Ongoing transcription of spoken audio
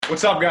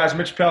What's up, guys?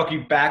 Mitch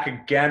Pelkey back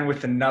again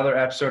with another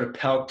episode of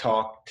Pelk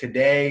Talk.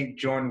 Today,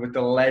 joined with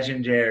the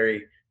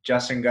legendary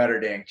Justin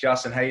Gutterding.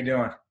 Justin, how you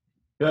doing?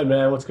 Good,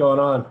 man. What's going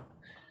on?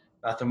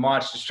 Nothing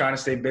much. Just trying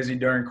to stay busy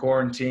during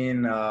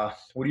quarantine. What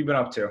have you been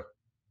up to?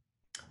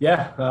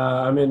 Yeah,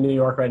 I'm in New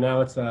York right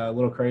now. It's a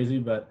little crazy,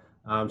 but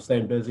I'm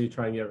staying busy,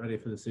 trying to get ready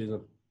for the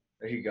season.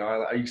 There you go.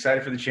 Are you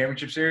excited for the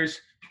championship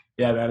series?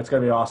 Yeah, man, it's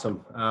gonna be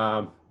awesome.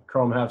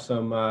 Chrome have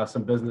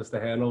some business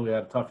to handle. We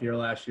had a tough year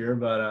last year,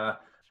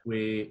 but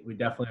we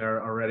definitely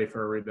are ready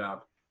for a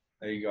rebound.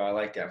 There you go. I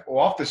like that. Well,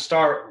 off the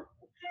start,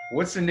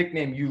 what's the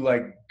nickname you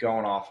like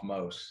going off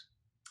most?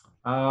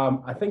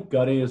 I think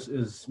Gutty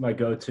is my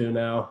go-to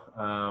now.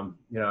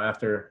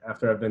 After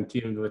I've been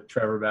teamed with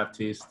Trevor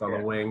Baptiste on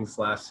the wings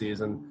last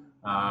season,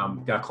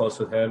 got close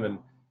with him, and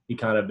he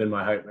kind of been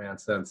my hype man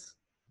since.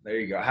 There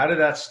you go. How did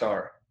that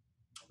start?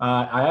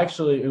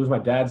 It was my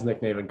dad's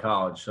nickname in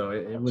college. So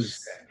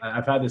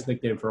I've had this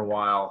nickname for a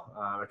while.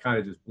 It kind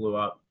of just blew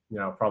up,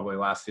 probably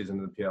last season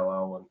in the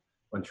PLL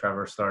when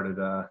Trevor started,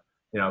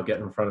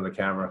 getting in front of the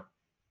camera.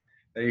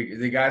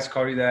 The guys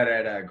called you that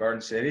at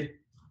Garden City?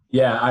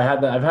 Yeah,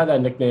 I've had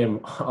that nickname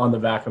on the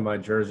back of my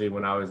jersey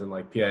when I was in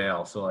like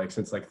PAL. So like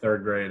since like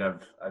third grade,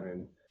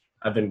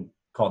 I've been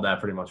called that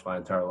pretty much my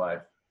entire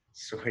life.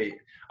 Sweet.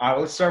 All right,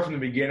 let's start from the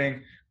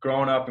beginning.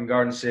 Growing up in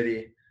Garden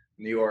City,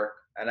 New York,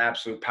 an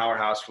absolute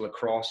powerhouse for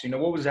lacrosse.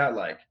 What was that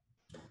like?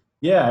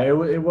 Yeah, it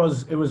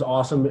was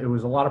awesome. It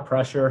was a lot of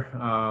pressure.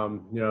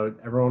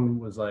 Everyone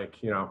was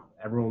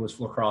everyone was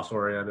lacrosse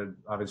oriented.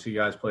 Obviously, you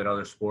guys played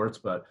other sports,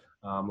 but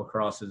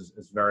lacrosse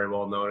is very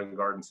well known in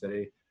Garden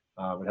City.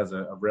 It has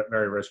a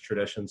very rich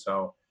tradition.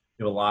 So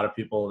you have a lot of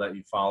people that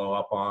you follow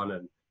up on,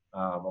 and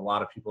a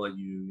lot of people that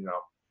you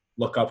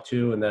look up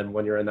to. And then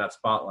when you're in that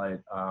spotlight,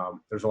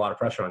 there's a lot of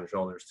pressure on your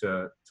shoulders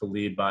to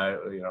lead by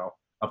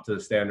up to the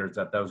standards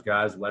that those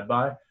guys led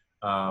by.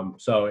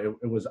 So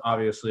it was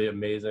obviously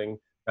amazing.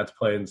 Got to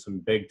play in some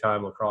big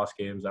time lacrosse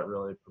games that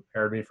really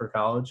prepared me for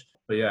college.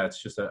 But yeah,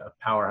 it's just a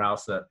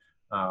powerhouse that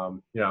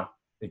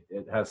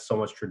it has so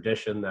much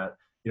tradition that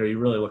you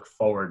really look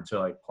forward to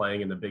like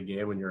playing in the big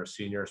game when you're a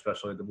senior,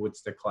 especially the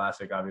Woodstick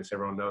Classic. Obviously,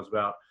 everyone knows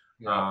about.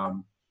 Yeah.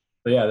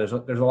 But yeah, there's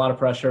a lot of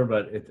pressure,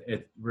 but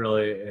it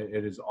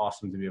is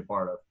awesome to be a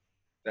part of.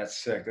 That's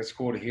sick. That's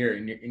cool to hear.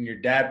 And your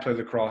dad played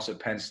lacrosse at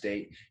Penn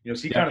State.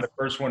 Is he Yep. kind of the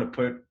first one to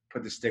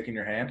put the stick in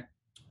your hand?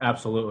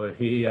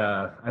 Absolutely.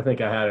 I think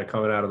I had it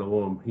coming out of the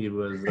womb. He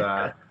was,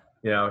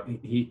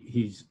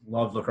 he's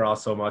loved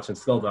lacrosse so much and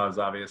still does,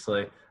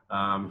 obviously.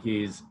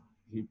 He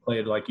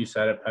played, like you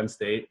said, at Penn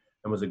State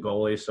and was a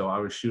goalie. So I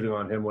was shooting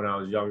on him when I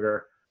was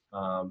younger.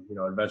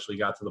 Eventually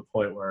got to the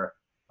point where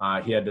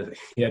he had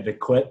to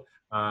quit.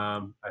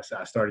 I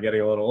started getting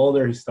a little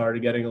older. He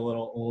started getting a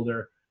little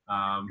older.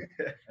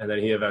 And then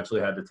he eventually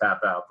had to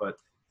tap out. But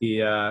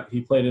he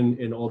played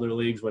in older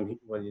leagues when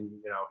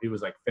he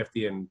was like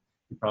 50, and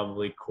he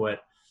probably quit,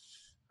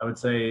 I would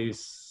say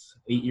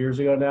 8 years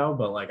ago now.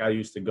 But like I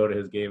used to go to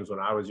his games when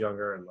I was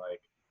younger and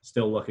like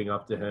still looking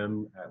up to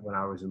him when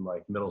I was in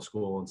like middle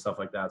school and stuff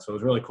like that. So it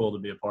was really cool to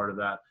be a part of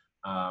that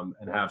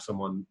and have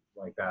someone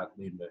like that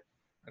lead me.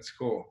 That's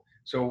cool.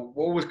 So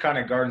what was kind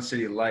of Garden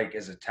City like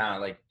as a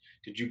town? Like,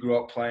 did you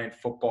grow up playing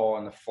football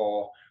in the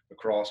fall,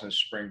 lacrosse in the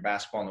spring,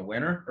 basketball in the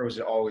winter, or was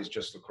it always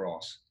just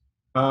lacrosse?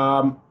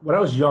 When I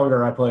was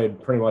younger, I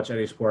played pretty much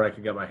any sport I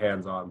could get my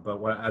hands on.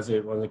 But when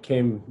it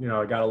came,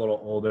 I got a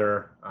little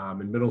older.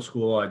 In middle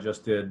school, I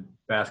just did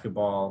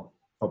basketball,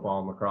 football,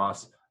 and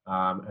lacrosse.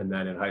 And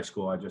then in high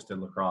school, I just did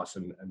lacrosse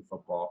and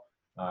football.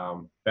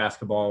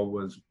 Basketball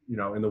was,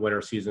 in the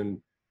winter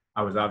season,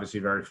 I was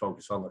obviously very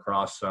focused on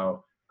lacrosse.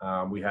 So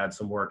we had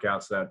some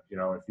workouts that,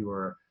 if you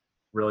were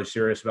really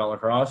serious about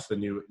lacrosse,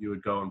 then you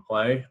would go and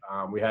play.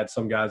 We had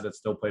some guys that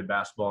still played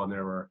basketball, and they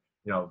were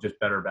just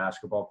better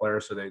basketball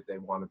players, so they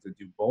wanted to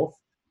do both.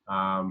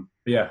 But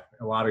yeah,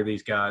 a lot of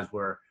these guys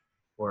were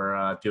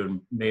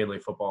doing mainly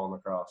football and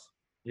lacrosse.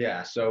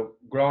 Yeah. So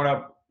growing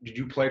up, did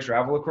you play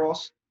travel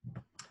lacrosse?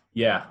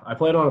 Yeah, I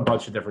played on a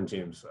bunch of different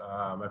teams.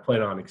 I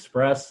played on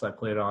Express. I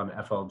played on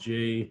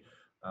FLG.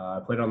 I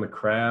played on the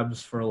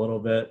Crabs for a little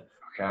bit.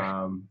 Okay.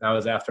 That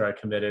was after I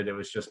committed. It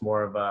was just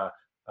more of a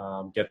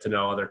get to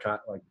know other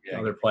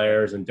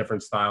players and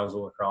different styles of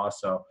lacrosse.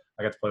 So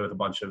I got to play with a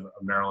bunch of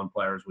Maryland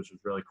players, which was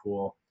really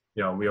cool.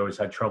 We always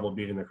had trouble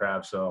beating the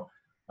Crabs, so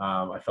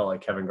I felt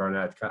like Kevin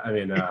Durant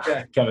joining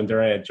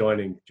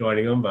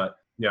them. But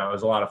it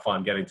was a lot of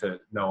fun getting to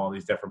know all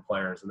these different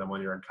players. And then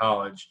when you're in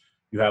college,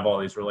 you have all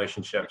these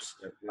relationships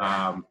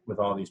with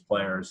all these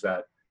players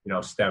that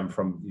stem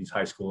from these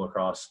high school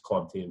lacrosse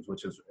club teams,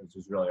 which is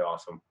really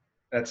awesome.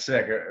 That's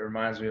sick. It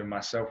reminds me of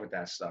myself with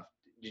that stuff.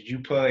 Did you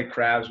play like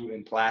Crabs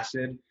in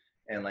Placid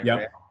and like?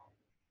 Yep.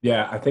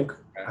 Yeah, I think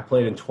I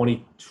played in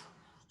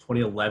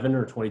 2011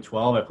 or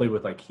 2012. I played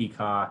with like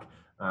Heacock,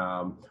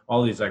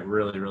 all these like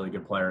really, really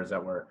good players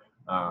that were,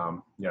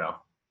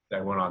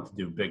 that went on to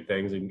do big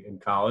things in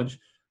college.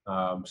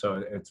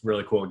 So it's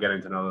really cool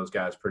getting to know those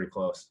guys pretty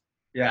close.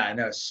 Yeah, I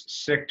know.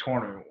 Sick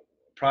tournament.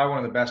 probably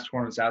one of the best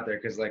tournaments out there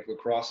because like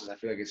lacrosse is, I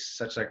feel like it's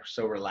such like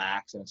so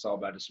relaxed and it's all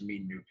about just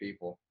meeting new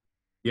people.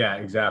 Yeah,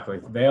 exactly.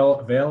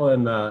 Vale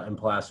and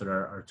Placid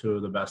are two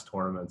of the best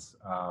tournaments.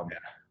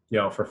 You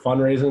know, for fun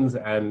reasons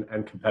and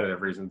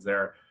competitive reasons.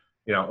 There,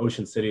 you know,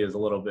 Ocean City is a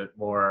little bit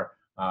more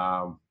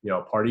you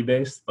know, party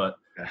based, but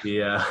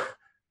Yeah.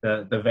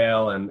 The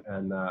Vale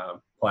and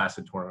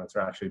Placid tournaments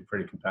are actually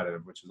pretty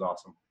competitive, which is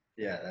awesome.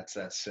 Yeah,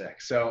 that's sick.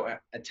 So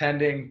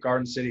attending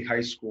Garden City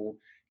High School,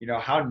 you know,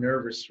 how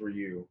nervous were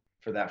you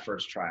for that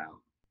first tryout?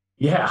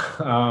 Yeah,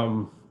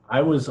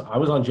 I was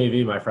on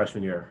JV my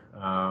freshman year.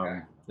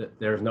 Okay.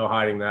 There's no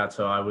hiding that.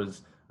 So I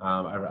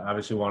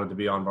obviously wanted to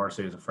be on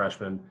varsity as a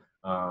freshman.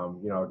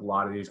 You know, a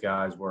lot of these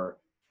guys were,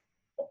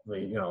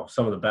 you know,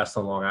 some of the best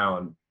on Long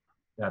Island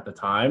at the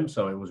time.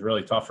 So it was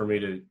really tough for me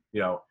to,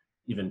 you know,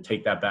 even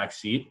take that back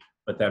seat,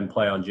 but then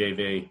play on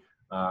JV.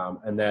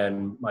 And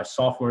then my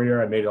sophomore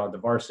year, I made it on to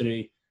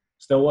varsity.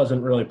 Still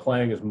wasn't really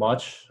playing as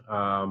much.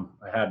 I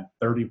had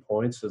 30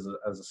 points as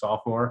a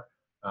sophomore.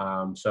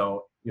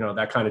 So, you know,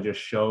 that kind of just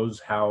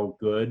shows how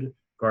good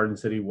Garden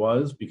City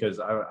was because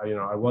you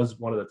know, I was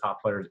one of the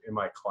top players in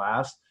my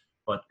class,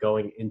 but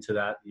going into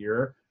that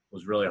year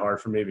was really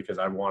hard for me because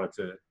I wanted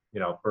to,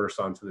 you know, burst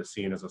onto the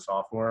scene as a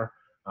sophomore.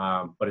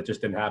 But it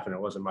just didn't happen. It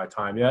wasn't my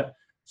time yet.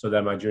 So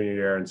then my junior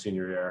year and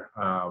senior year,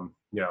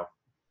 you know,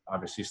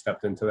 obviously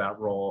stepped into that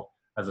role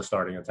as a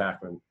starting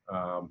attackman.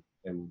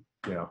 And,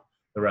 you know,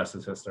 the rest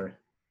is history.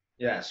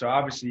 Yeah. So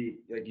obviously,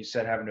 like you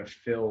said, having to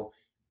fill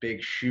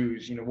big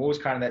shoes, you know, what was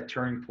kind of that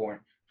turning point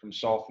from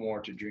sophomore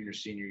to junior,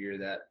 senior year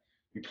that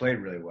you played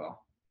really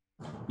well?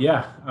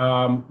 Yeah,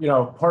 you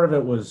know, part of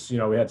it was, you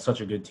know, we had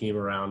such a good team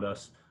around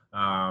us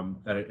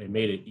that it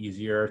made it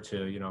easier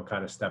to, you know,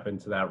 kind of step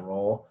into that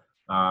role.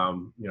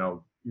 You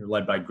know, you're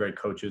led by great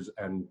coaches,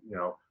 and you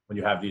know, when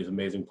you have these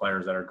amazing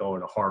players that are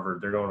going to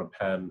Harvard, they're going to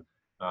Penn.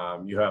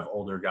 You have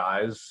older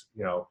guys,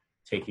 you know,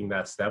 taking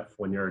that step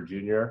when you're a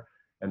junior,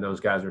 and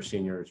those guys are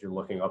seniors. You're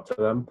looking up to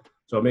them,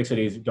 so it makes it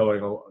easy going,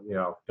 you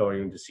know,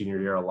 going into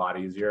senior year a lot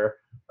easier.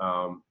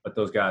 But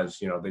those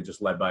guys, you know, they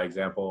just led by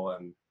example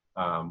and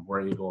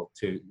were able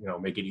to, you know,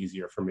 make it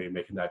easier for me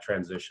making that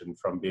transition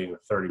from being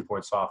a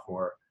 30-point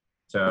sophomore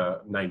to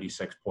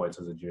 96 points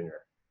as a junior.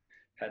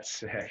 That's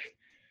sick.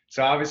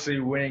 So obviously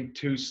winning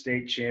two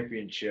state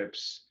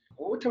championships,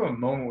 what type of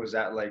moment was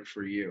that like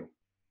for you?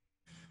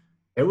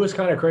 It was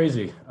kind of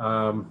crazy.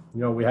 You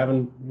know, we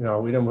haven't, you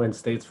know, we didn't win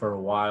states for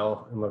a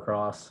while in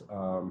lacrosse.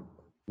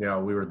 You know,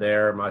 we were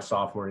there my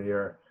sophomore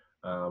year,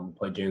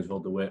 played Janesville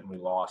DeWitt, and we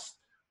lost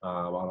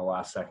on a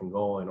last second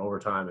goal in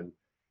overtime. And,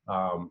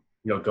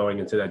 you know, going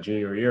into that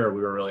junior year,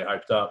 we were really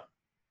hyped up.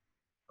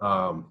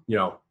 You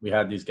know, we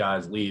had these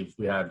guys leave.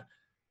 We had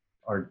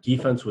our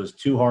defense was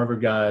two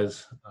Harvard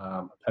guys,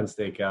 a Penn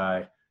State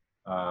guy,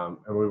 and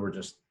we were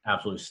just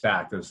absolutely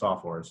stacked as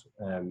sophomores,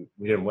 and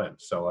we didn't win.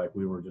 So like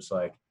we were just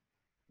like,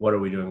 what are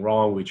we doing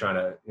wrong? We trying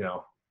to, you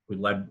know, we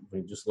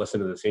just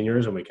listened to the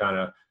seniors and we kind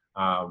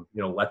of,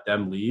 you know, let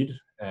them lead.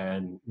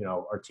 And, you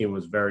know, our team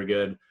was very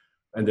good,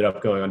 ended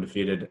up going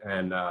undefeated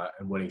and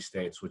winning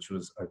states, which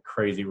was a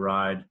crazy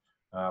ride.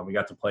 We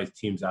got to play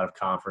teams out of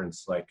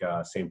conference like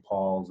St.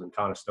 Paul's and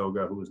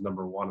Conestoga, who was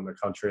number one in the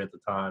country at the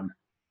time,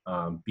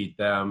 beat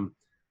them.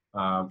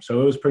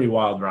 So it was a pretty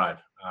wild ride.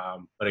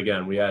 But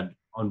again, we had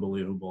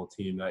unbelievable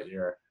team that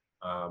year.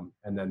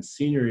 And then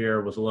senior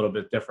year was a little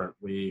bit different.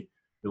 We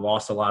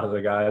lost a lot of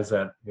the guys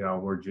that, you know,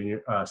 were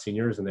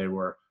seniors, and they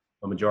were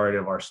a majority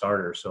of our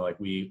starters. So like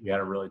we had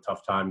a really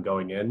tough time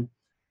going in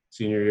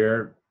senior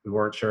year. We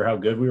weren't sure how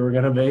good we were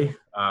going to be.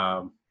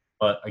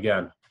 But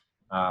again,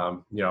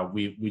 you know,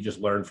 we just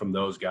learned from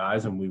those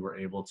guys, and we were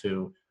able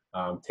to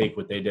take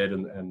what they did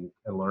and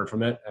learn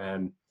from it.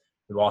 And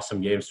we lost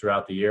some games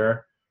throughout the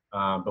year,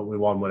 but we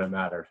won when it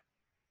mattered.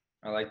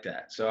 I like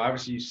that. So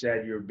obviously you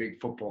said you're a big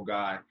football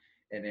guy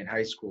in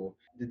high school.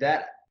 Did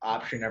that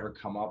option ever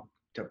come up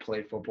to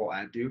play football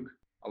at Duke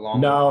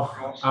along with No,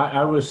 lacrosse?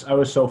 I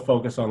was so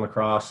focused on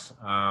lacrosse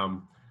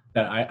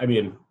that I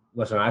mean,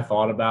 listen, I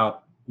thought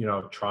about, you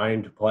know,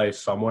 trying to play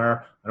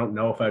somewhere. I don't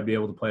know if I'd be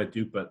able to play at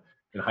Duke, but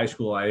in high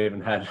school, I even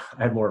had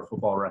I had more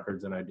football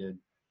records than I did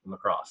in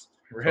lacrosse.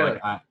 So Really?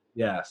 like,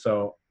 yeah.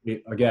 So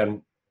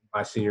again,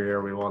 my senior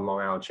year, we won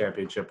Long Island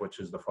Championship, which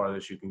is the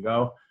farthest you can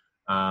go.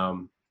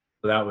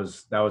 So that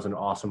was an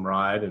awesome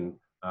ride, and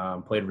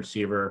played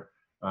receiver.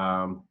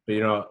 But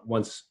you know,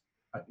 once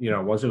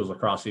it was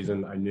lacrosse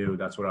season, I knew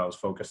that's what I was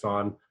focused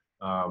on.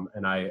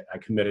 And I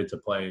committed to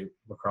play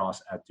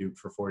lacrosse at Duke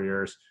for 4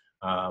 years.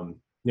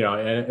 You know,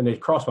 and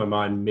it crossed my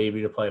mind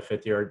maybe to play a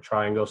fifth year,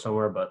 try and go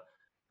somewhere, but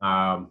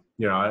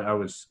you know, I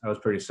was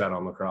pretty set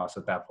on lacrosse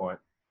at that point.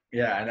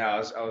 Yeah, I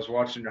know. I was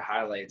watching the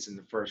highlights in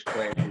the first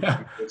play. You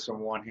did some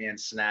one hand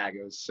snag.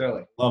 It was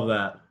silly. Love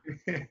that.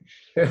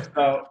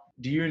 So,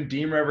 do you and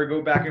Deemer ever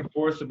go back and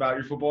forth about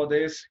your football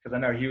days? Because I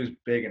know he was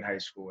big in high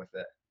school with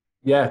it.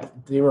 Yeah,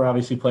 Deemer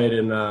obviously played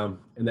in the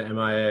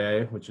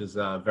MIAA, which is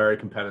very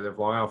competitive.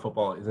 Long Island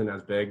football isn't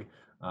as big,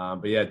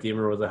 but yeah,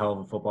 Deemer was a hell of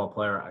a football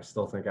player. I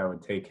still think I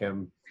would take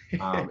him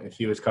if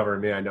he was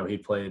covering me. I know he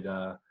played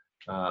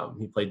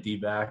D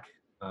back.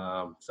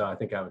 So I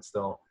think I would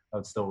still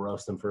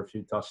roast him for a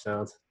few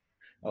touchdowns.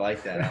 I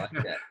like that. I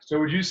like that. So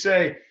would you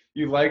say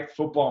you liked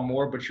football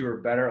more, but you were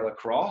better at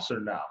lacrosse, or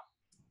no?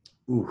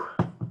 Ooh.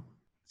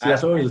 See,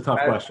 that's always a tough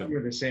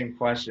question. The same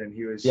question.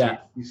 Yeah.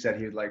 He said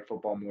he would like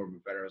football more,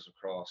 but better as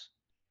lacrosse.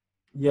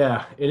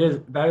 Yeah, it is.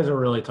 That is a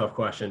really tough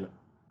question.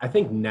 I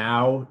think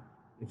now,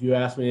 if you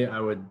ask me, I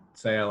would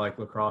say I like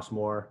lacrosse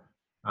more.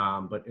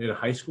 But in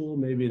high school,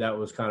 maybe that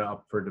was kind of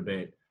up for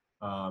debate.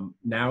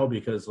 Now,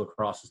 because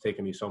lacrosse has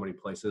taken me so many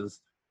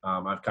places,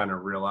 I've kind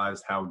of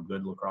realized how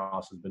good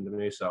lacrosse has been to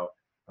me. So,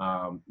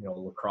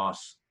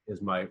 lacrosse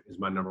is my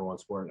number one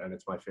sport, and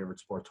it's my favorite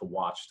sport to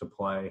watch, to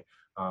play,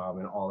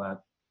 and all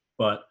that.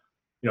 But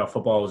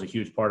football was a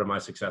huge part of my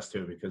success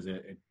too, because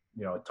it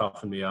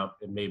toughened me up.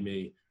 It made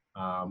me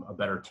a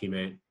better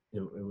teammate.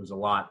 It was a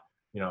lot.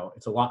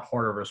 It's a lot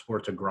harder of a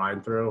sport to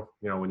grind through.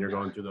 When you're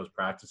going through those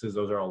practices,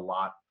 those are a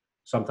lot.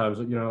 Sometimes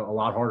a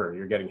lot harder.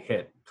 You're getting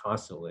hit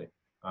constantly.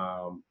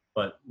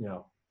 But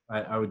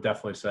I would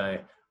definitely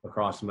say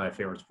lacrosse is my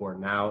favorite sport.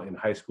 Now in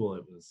high school,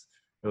 it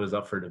was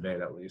up for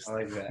debate at least. I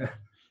like that.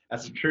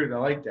 That's the truth. I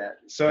like that.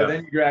 So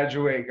then you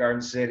graduate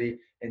Garden City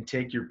and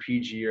take your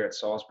PG year at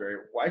Salisbury.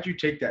 Why'd you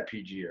take that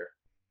PG year?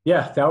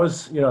 Yeah, that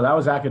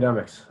was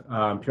academics,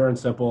 pure and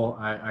simple.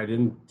 I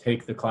didn't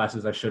take the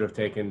classes I should have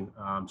taken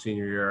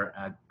senior year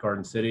at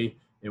Garden City.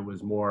 It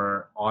was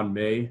more on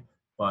me,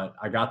 but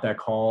I got that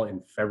call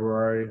in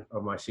February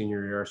of my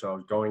senior year. So I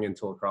was going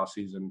into lacrosse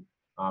season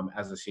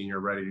as a senior,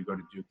 ready to go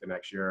to Duke the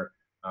next year,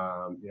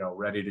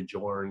 ready to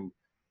join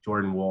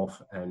Jordan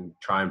Wolf and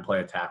try and play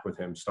attack with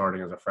him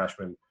starting as a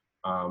freshman.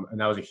 And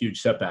that was a huge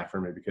setback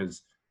for me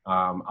because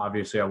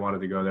obviously I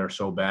wanted to go there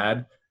so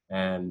bad.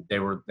 And they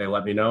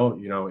let me know,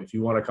 if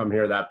you want to come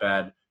here that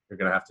bad, you're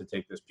going to have to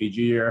take this PG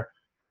year.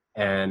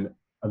 And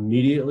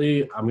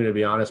immediately, I'm going to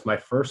be honest, my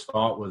first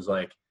thought was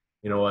like,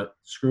 you know what,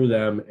 screw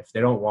them. If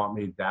they don't want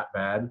me that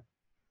bad,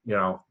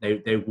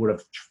 they would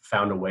have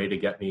found a way to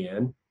get me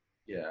in.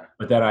 Yeah.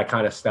 But then I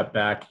kind of stepped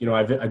back.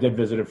 I did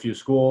visit a few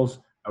schools.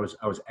 I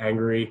was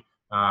angry.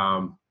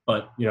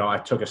 But I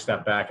took a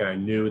step back and I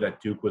knew that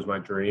Duke was my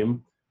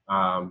dream.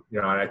 And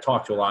I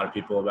talked to a lot of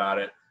people about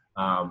it.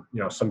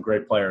 Some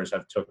great players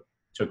have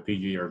took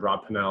PG or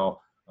Rob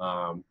Pennell,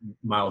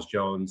 Miles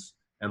Jones,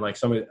 and like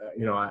some of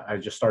I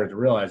just started to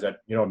realize that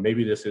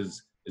maybe this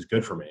is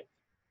good for me.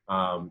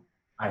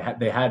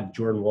 They had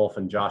Jordan Wolf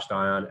and Josh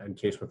Dion and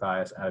Case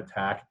Mathias at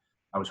attack.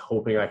 I was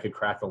hoping I could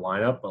crack the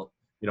lineup, but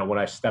when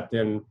I stepped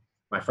in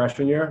my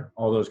freshman year,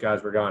 all those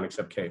guys were gone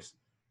except Case.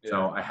 Yeah.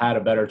 So I had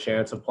a better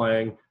chance of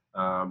playing.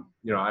 I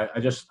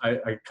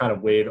kind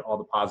of weighed all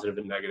the positive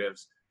and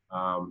negatives.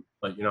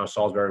 But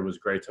Salisbury was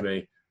great to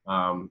me.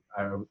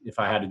 If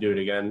I had to do it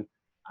again,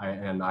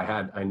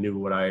 I knew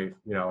what I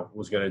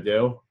was going to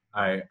do,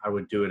 I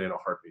would do it in a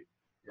heartbeat.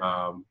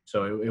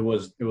 So it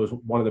was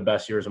one of the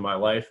best years of my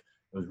life.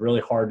 It was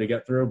really hard to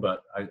get through,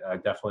 but I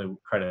definitely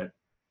credit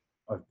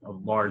a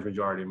large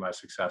majority of my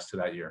success to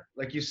that year.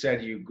 Like you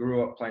said, you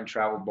grew up playing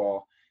travel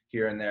ball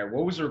here and there.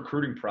 What was the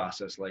recruiting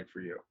process like for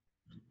you?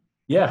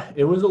 Yeah,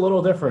 it was a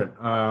little different.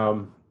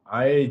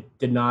 I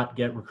did not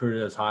get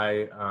recruited as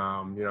high,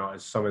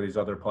 as some of these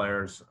other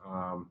players.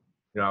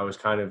 I was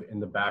kind of in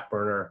the back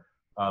burner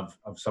of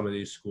some of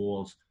these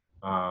schools.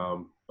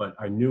 But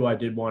I knew I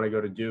did want to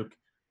go to Duke.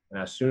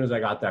 And as soon as I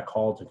got that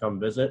call to come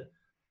visit,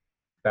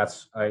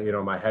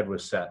 my head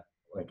was set.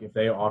 Like if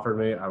they offered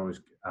me, I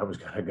was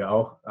going to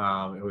go.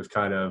 It was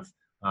kind of,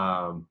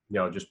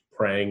 just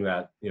praying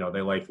that,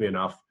 they liked me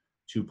enough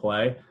to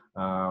play.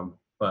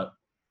 But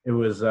it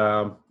was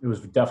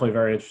definitely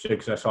very interesting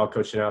because I saw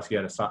Coach Janowski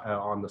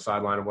on the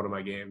sideline of one of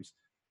my games.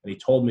 And he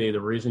told me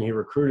the reason he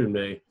recruited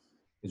me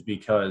is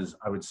because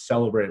I would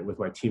celebrate with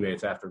my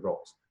teammates after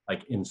goals,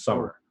 like in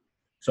summer.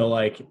 So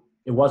like,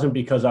 it wasn't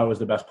because I was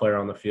the best player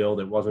on the field.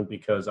 It wasn't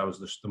because I was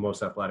the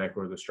most athletic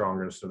or the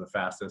strongest or the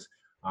fastest.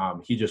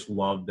 He just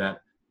loved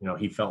that,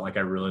 he felt like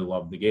I really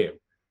loved the game.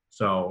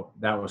 So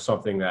that was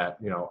something that,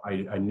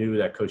 I knew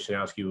that Coach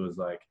Janowski was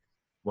like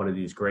one of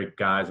these great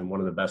guys and one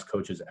of the best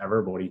coaches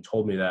ever. But when he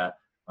told me that,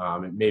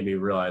 it made me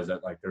realize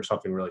that like there's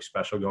something really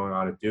special going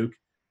on at Duke.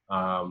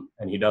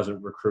 And he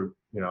doesn't recruit,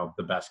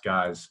 the best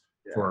guys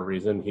for a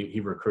reason. He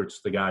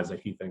recruits the guys that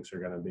he thinks are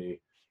going to be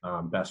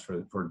best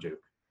for Duke.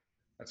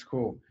 That's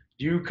cool.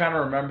 Do you kind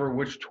of remember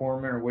which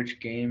tournament or which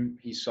game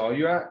he saw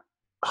you at?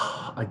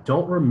 I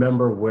don't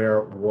remember where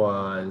it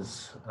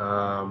was.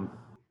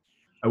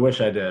 I wish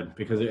I did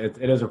because it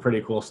is a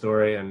pretty cool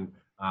story, and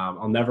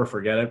I'll never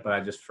forget it, but I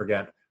just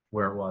forget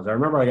where it was. I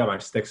remember I got my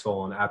stick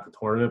stolen at the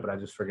tournament, but I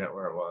just forget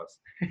where it was.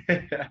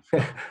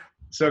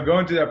 So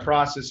going through that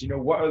process,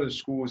 what other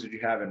schools did you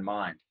have in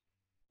mind?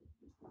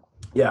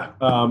 Yeah,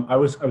 I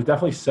was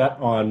definitely set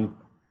on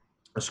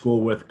a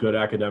school with good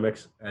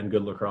academics and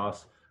good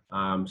lacrosse.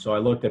 So I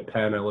looked at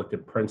Penn, I looked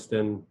at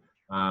Princeton,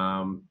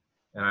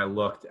 and I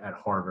looked at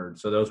Harvard.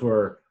 So those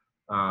were,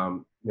 I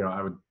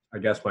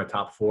guess my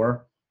top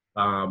four.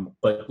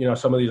 But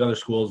some of these other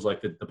schools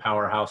like the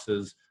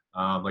powerhouses,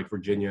 like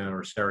Virginia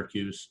or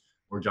Syracuse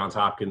or Johns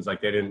Hopkins,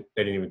 like they didn't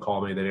even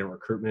call me, they didn't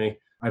recruit me.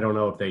 I don't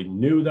know if they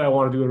knew that I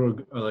wanted to go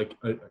to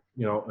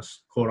a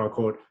quote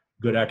unquote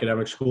good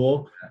academic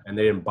school, and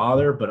they didn't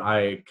bother. But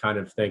I kind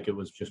of think it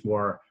was just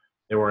more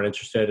they weren't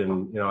interested,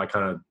 and I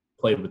kind of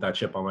played with that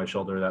chip on my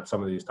shoulder that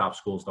some of these top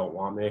schools don't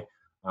want me.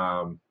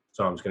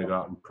 So I'm just going to go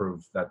out and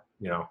prove that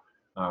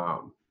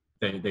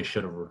they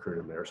should have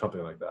recruited me or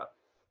something like that.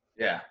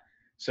 Yeah.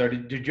 So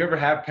did you ever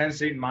have Penn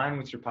State in mind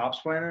with your pops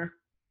playing there?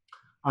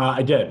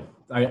 I did.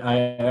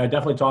 I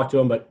definitely talked to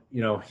him, but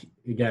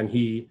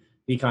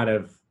he kind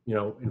of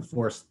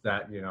enforced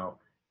that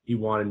he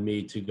wanted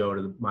me to go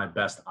to my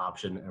best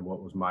option and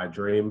what was my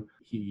dream.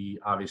 He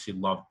obviously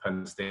loved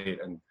Penn State,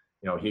 and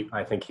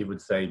I think he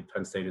would say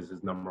Penn State is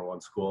his number one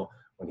school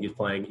when he's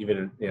playing.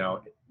 Even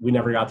we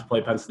never got to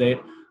play Penn State,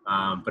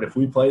 but if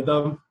we played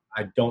them,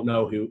 I don't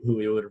know who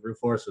he would root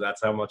for. So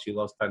that's how much he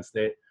loves Penn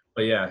State.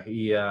 But yeah,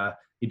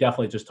 he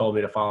definitely just told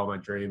me to follow my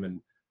dream, and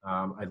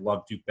I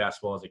loved Duke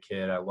basketball as a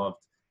kid. I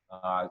loved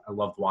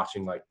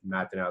watching like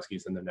Matt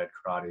Danowski's and the Ned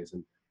Karates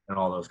and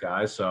all those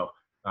guys. So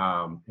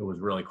it was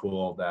really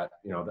cool that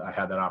that I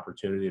had that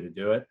opportunity to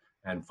do it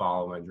and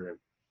follow my dream.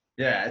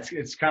 Yeah,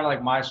 it's kind of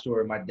like my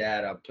story. My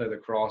dad played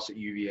lacrosse at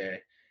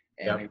UVA,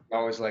 and Yep. he was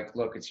always like,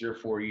 "Look, it's your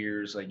 4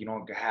 years. Like, you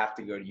don't have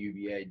to go to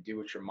UVA. Do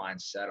what your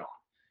mind's set on."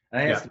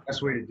 And I think Yeah, that's the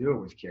best way to do it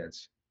with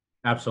kids.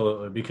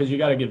 absolutely. Because you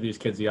got to give these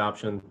kids the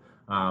option.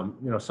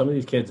 Some of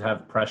these kids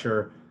have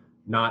pressure,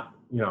 not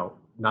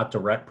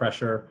direct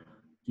pressure.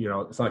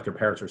 It's not like their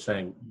parents are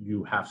saying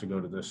you have to go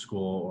to this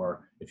school,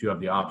 or if you have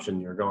the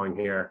option, you're going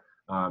here.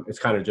 It's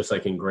kind of just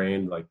like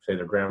ingrained, like say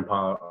their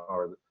grandpa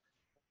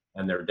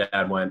and their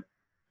dad went.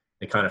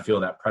 They kind of feel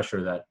that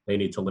pressure that they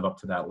need to live up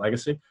to that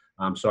legacy.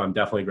 So I'm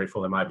definitely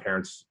grateful that my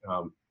parents,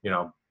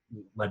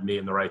 led me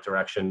in the right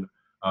direction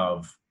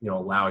of,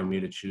 allowing me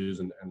to choose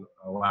and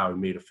allowing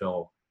me to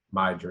fill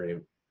my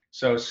dream.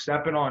 So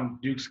stepping on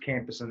Duke's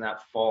campus in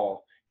that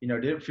fall,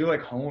 did it feel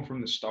like home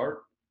from the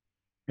start?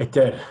 It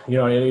did.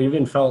 It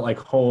even felt like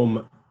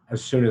home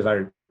as soon as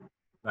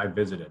I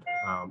visited.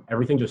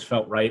 Everything just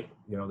felt right.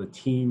 The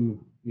team,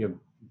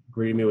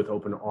 greeted me with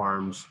open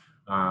arms,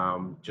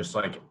 just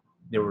like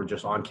they were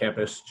just on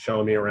campus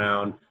showing me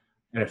around,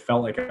 and it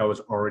felt like I was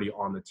already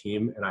on the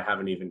team and I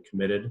haven't even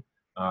committed.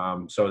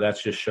 So that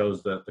just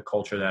shows the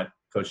culture that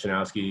Coach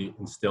Janowski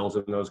instills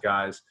in those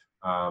guys.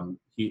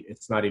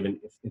 It's not even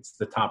if it's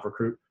the top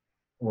recruit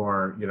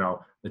or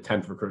the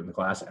 10th recruit in the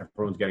class.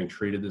 Everyone's getting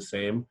treated the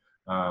same,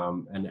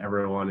 and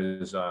everyone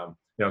is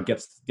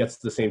gets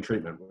the same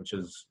treatment, which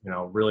is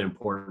really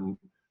important.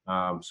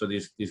 So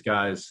these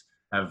guys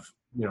have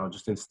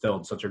just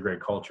instilled such a great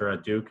culture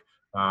at Duke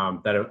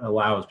that it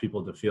allows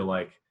people to feel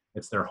like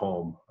it's their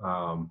home.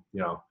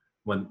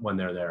 When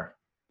they're there.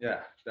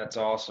 Yeah, that's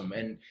awesome.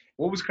 And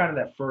what was kind of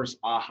that first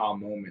aha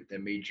moment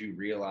that made you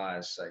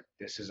realize like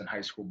this isn't high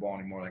school ball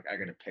anymore? Like I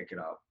got to pick it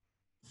up.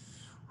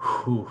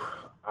 Whew.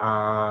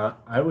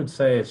 I would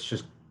say it's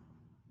just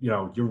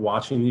you're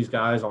watching these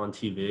guys on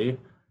TV,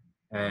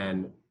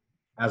 and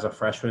as a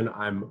freshman,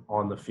 I'm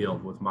on the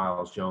field with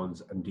Miles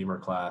Jones and Deemer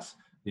Class.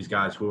 These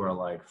guys who are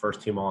like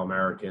first team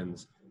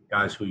All-Americans,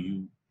 guys who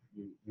you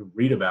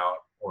read about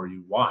or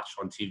you watch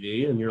on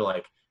TV, and you're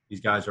like,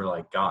 these guys are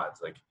like gods.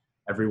 Like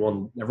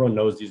everyone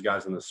knows these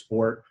guys in the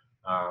sport,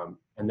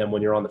 and then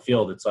when you're on the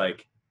field, it's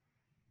like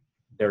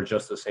they're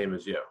just the same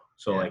as you.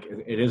 So like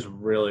it is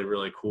really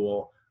really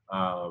cool.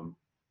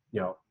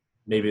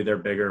 Maybe they're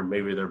bigger,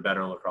 maybe they're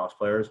better lacrosse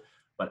players,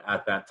 but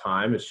at that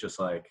time, it's just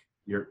like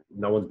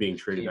no one's being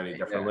treated any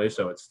differently.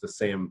 So it's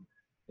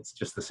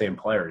just the same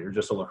player. You're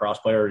just a lacrosse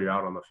player. You're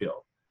out on the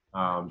field.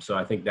 So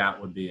I think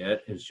that would be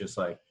it. It's just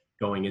like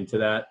going into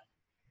that,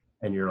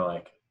 and you're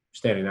like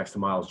standing next to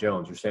Miles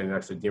Jones, you're standing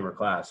next to Deemer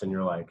Class, and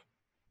you're like,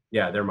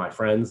 yeah, they're my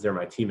friends, they're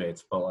my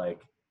teammates. But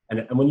like,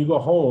 and when you go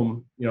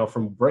home,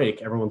 from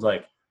break, everyone's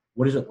like,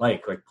 what is it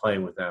like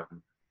playing with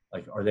them?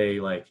 Like, are they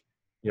like,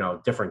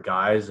 different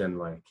guys, and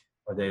like,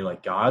 are they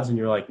like gods? And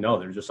you're like, no,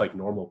 they're just like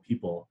normal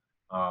people.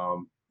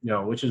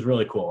 Which is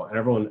really cool. And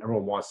everyone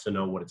wants to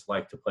know what it's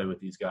like to play with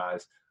these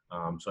guys.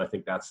 So I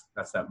think that's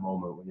that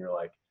moment when you're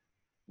like,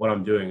 what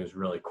I'm doing is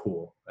really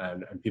cool,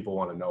 and people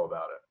want to know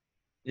about it.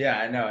 Yeah,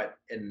 I know it.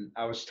 And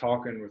I was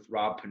talking with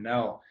Rob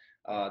Pennell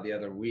the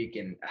other week,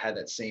 and I had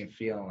that same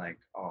feeling like,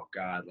 oh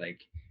God,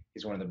 like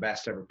he's one of the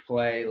best to ever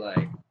play.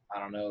 Like, I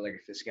don't know, like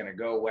if this is gonna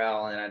go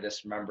well. And I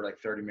just remember like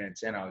 30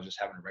 minutes in, I was just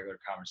having a regular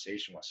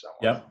conversation with someone.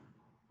 Yep.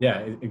 Yeah,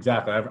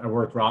 exactly. I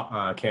worked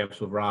camps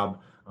with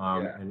Rob,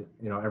 and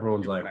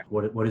everyone's like,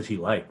 "What is he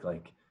like?"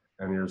 Like,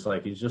 and you're just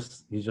like, he's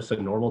just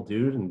a normal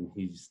dude, and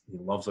he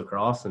loves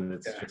lacrosse, and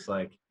it's just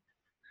like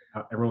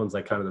everyone's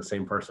like kind of the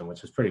same person,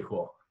 which is pretty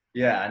cool.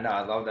 Yeah, I know.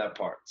 I love that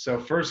part. So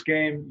first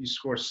game, you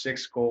score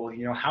 6 goals.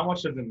 How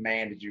much of the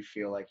man did you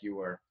feel like you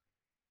were?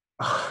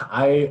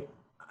 I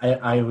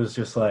was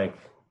just like,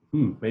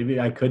 maybe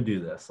I could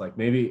do this. Like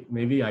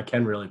maybe I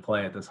can really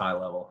play at this high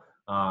level.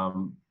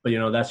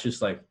 But that's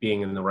just like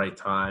being in the right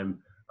time.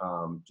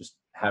 Just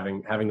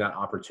having that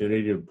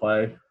opportunity to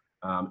play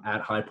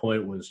at High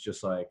Point was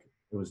just like,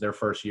 it was their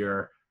first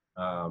year.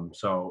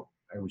 So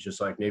I was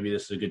just like, maybe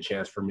this is a good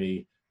chance for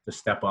me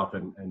step up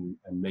and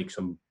make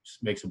some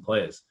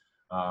plays.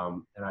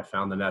 And I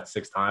found the net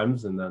 6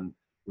 times, and then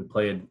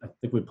I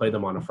think we played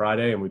them on a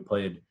Friday, and we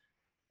played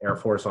Air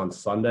Force on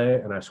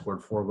Sunday, and I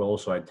scored 4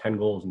 goals. So I had 10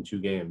 goals in 2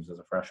 games as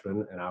a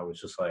freshman. And I was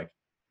just like,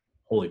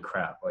 holy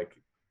crap, like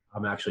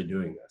I'm actually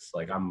doing this.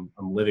 Like I'm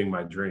living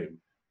my dream.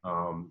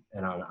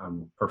 And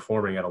I'm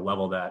performing at a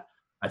level that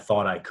I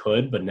thought I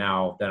could, but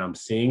now that I'm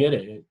seeing it,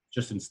 it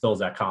just instills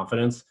that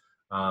confidence.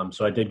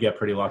 So I did get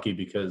pretty lucky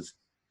because,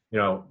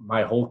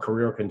 my whole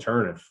career can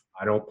turn if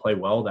I don't play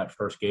well that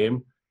first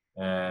game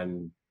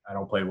and I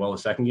don't play well the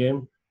second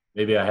game.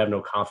 Maybe I have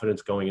no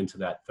confidence going into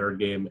that third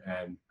game,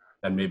 and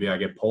then maybe I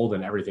get pulled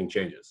and everything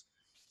changes.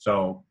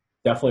 So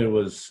definitely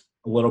was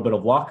a little bit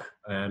of luck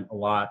and a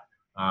lot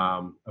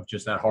of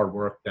just that hard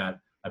work that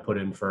I put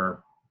in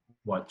for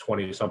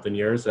 20 something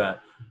years,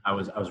 that I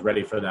was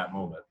ready for that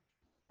moment.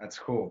 That's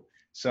cool.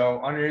 So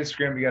on your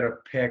Instagram, you got a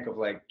pic of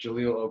like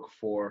Jahlil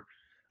Okafor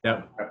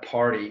Yep. at a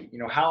party.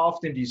 How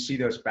often do you see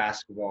those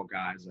basketball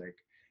guys like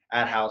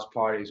at house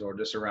parties or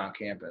just around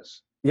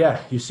campus?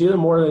 Yeah, you see them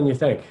more than you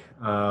think.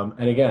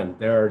 And again,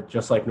 they're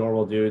just like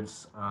normal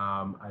dudes.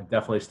 I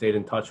definitely stayed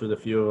in touch with a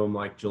few of them,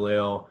 like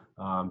Jahlil,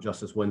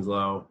 Justice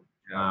Winslow.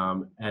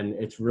 Yeah. And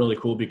it's really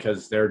cool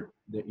because they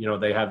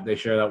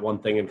share that one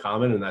thing in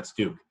common, and that's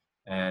Duke.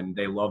 And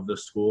they love the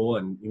school.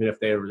 And even if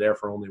they were there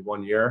for only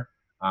 1 year,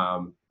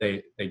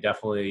 they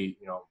definitely,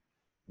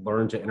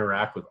 learn to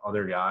interact with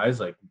other guys.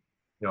 Like,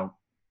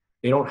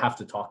 they don't have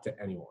to talk to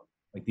anyone.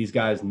 Like, these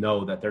guys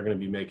know that they're going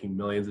to be making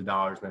millions of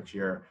dollars next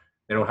year.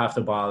 They don't have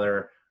to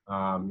bother,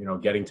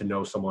 getting to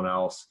know someone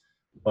else.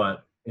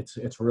 But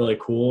it's really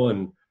cool.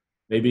 And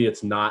maybe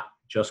it's not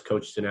just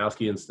Coach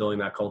Stanowski instilling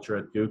that culture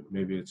at Duke.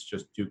 Maybe it's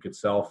just Duke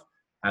itself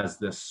has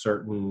this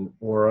certain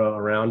aura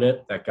around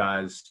it that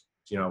guys,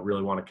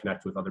 really want to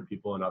connect with other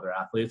people and other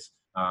athletes.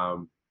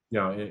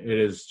 It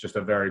is just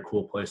a very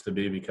cool place to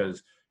be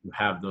because you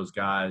have those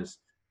guys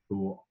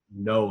who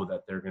know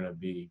that they're going to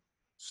be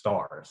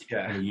stars in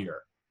a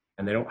year,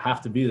 and they don't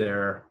have to be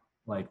there.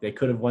 Like, they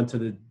could have went to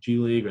the G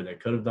League or they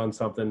could have done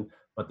something,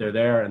 but they're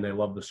there and they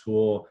love the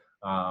school.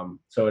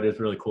 So it is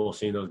really cool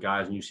seeing those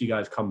guys, and you see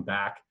guys come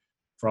back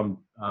from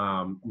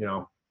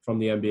from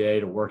the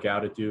NBA to work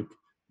out at Duke.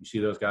 You see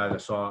those guys. I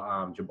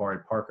saw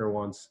Jabari Parker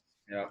once.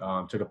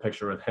 Yeah. Took a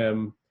picture with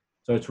him.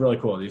 So it's really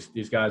cool.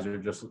 These guys are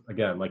just,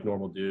 again, like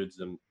normal dudes,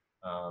 and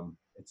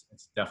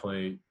it's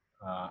definitely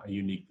a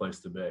unique place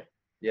to be.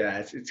 Yeah,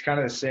 it's kind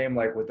of the same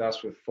like with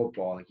us with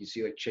football. Like, you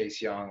see like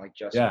Chase Young, like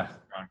Justin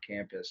on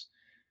campus.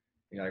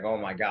 You're like, oh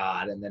my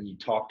God, and then you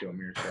talk to them,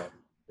 you're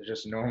they're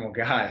just normal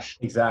guys.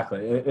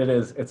 Exactly. It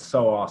is. It's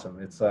so awesome.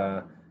 It's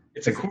a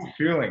cool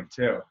feeling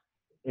too.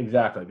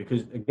 Exactly,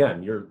 because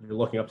again, you're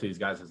looking up to these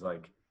guys as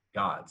like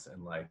gods,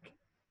 and like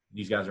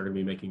these guys are going to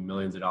be making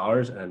millions of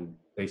dollars, and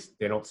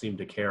they don't seem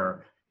to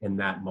care in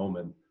that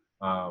moment.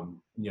 And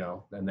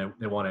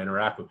they want to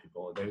interact with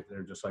people.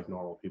 They're just like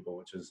normal people,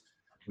 which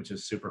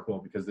is super cool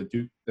because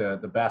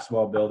the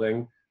basketball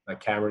building, like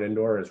Cameron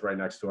Indoor, is right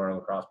next to our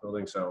lacrosse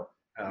building. So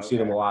you see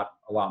them a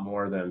lot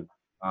more than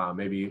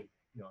maybe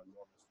normal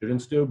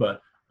students do.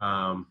 But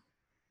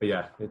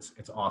yeah,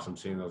 it's awesome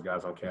seeing those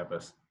guys on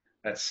campus.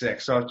 That's sick.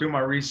 So I was doing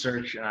my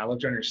research and I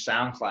looked on your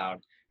SoundCloud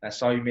and I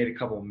saw you made a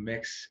couple of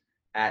mix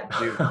at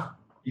Duke.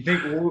 You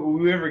think will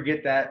we ever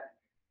get those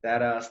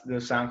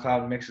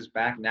SoundCloud mixes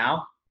back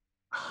now?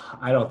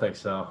 I don't think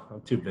so. I'm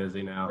too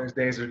busy now. Those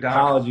days are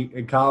done.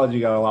 In college,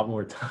 you got a lot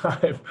more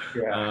time.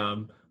 Yeah.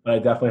 But I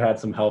definitely had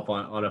some help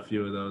on a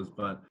few of those.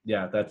 But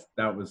yeah, that's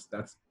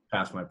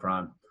past my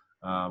prime.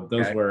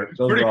 Those were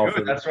all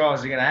good. That's what I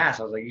was going to ask.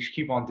 I was like, you should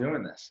keep on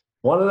doing this.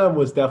 One of them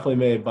was definitely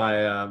made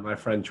by my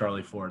friend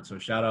Charlie Ford. So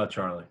shout out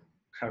Charlie.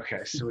 Okay,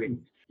 sweet.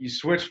 You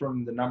switched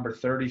from the number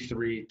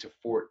 33 to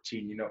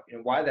 14.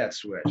 Why that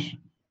switch?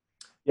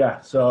 Yeah,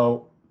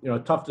 so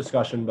tough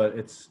discussion, but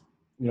it's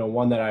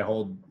one that I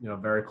hold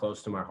very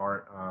close to my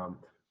heart.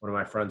 One of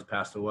my friends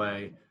passed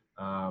away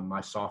my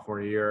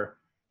sophomore year,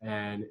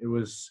 and it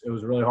was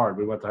really hard.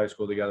 We went to high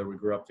school together. We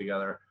grew up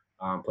together.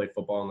 Played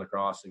football and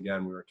lacrosse.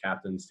 Again, we were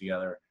captains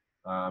together,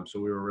 so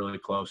we were really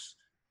close.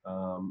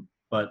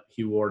 But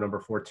he wore number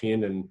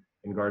 14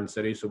 in Garden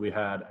City. So we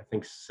had, I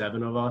think,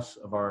 7 of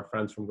our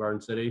friends from Garden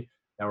City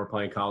that were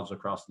playing college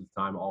lacrosse at the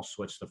time all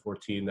switched to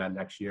 14 that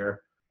next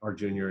year, our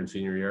junior and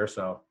senior year.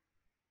 So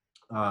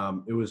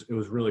it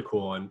was really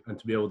cool. And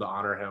to be able to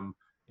honor him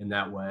in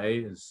that way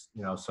is,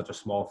 such a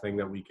small thing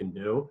that we can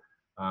do.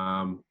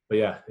 But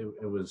yeah,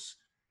 it was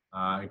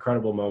an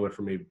incredible moment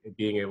for me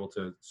being able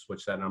to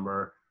switch that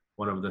number.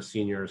 One of the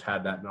seniors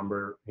had that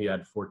number. He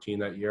had 14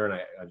 that year. And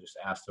I just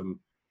asked him,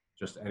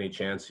 just any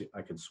chance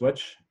I could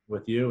switch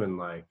with you. And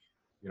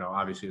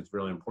obviously it's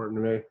really important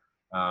to me.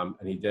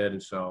 And he did.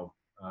 And so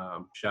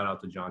shout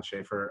out to John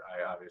Schaefer.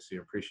 I obviously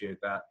appreciate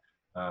that.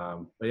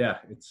 But yeah,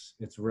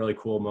 it's a really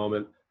cool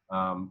moment.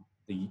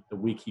 The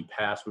week he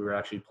passed, we were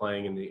actually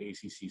playing in the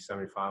ACC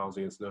semifinals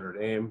against Notre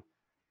Dame.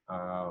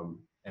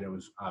 And it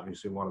was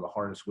obviously one of the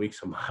hardest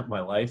weeks of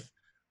my life.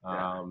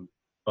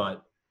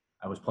 But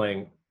I was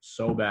playing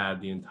so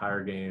bad the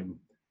entire game,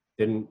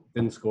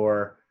 didn't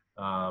score.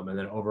 And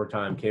then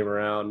overtime came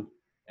around,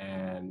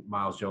 and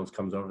Miles Jones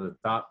comes over the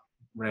top,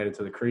 ran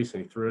into the crease,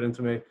 and he threw it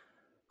into me.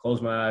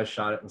 Closed my eyes,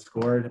 shot it, and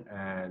scored.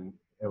 And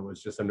it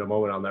was just a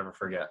moment I'll never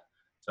forget.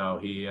 So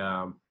he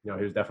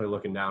was definitely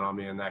looking down on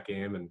me in that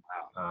game and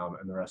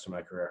the rest of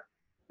my career.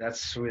 That's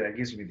sweet. That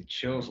gives me the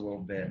chills a little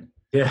bit.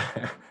 Yeah,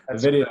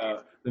 That's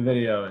the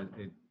video,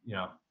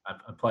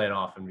 I play it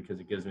often because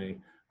it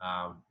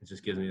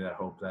just gives me that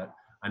hope that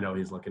I know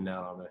he's looking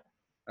down on me.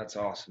 That's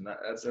awesome.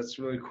 That's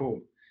really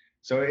cool.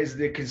 So is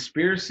the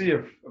conspiracy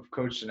of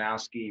Coach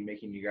Danowski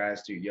making you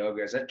guys do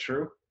yoga, is that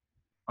true?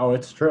 Oh,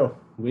 it's true.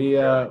 We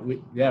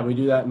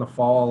do that in the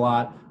fall a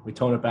lot. We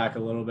tone it back a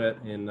little bit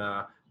in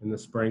the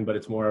spring, but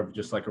it's more of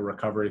just like a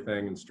recovery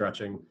thing and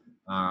stretching.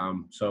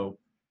 So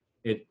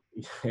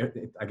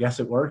I guess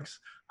it works.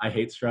 I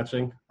hate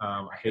stretching.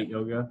 I hate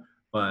yoga,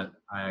 but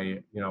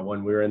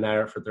when we were in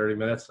there for 30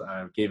 minutes,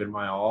 I gave it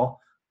my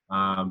all.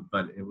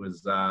 But it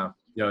was,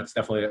 it's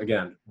definitely,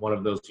 again, one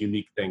of those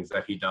unique things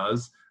that he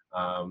does.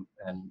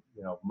 And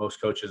most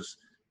coaches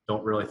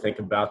don't really think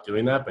about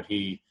doing that, but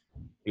he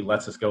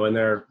lets us go in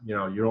there.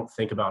 You don't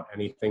think about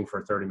anything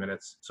for 30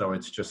 minutes. So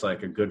it's just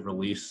like a good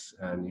release,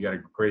 and you got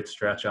a great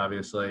stretch,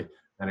 obviously,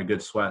 and a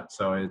good sweat.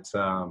 So it's,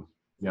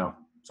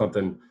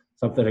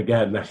 something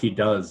again that he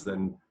does.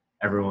 Then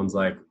everyone's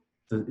like,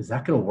 is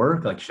that going to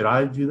work? Like, should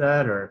I do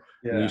that? Or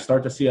you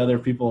start to see other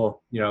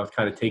people,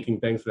 kind of taking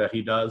things that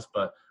he does.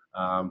 But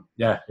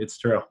it's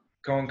true.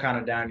 Going kind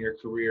of down your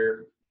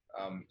career,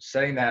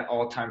 setting that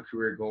all-time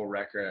career goal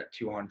record at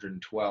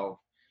 212,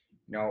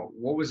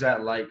 what was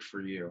that like for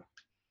you?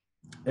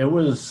 It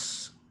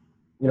was,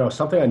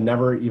 something I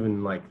never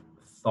even like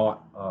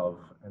thought of,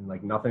 and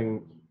like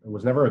nothing, it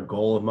was never a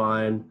goal of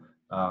mine.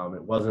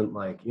 It wasn't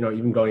like,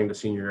 even going into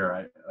senior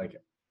year,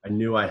 I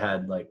knew I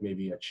had like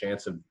maybe a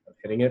chance of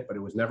hitting it, but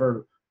it was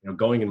never,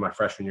 going in my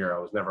freshman year, I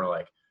was never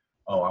like,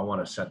 oh, I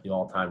want to set the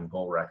all-time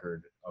goal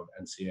record of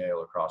NCAA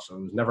lacrosse. So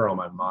it was never on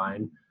my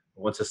mind.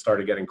 But once it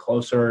started getting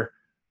closer,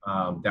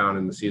 down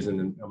in the season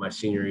in my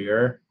senior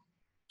year,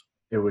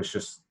 it was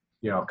just,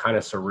 kind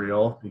of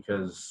surreal,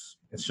 because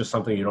it's just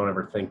something you don't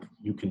ever think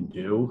you can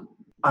do.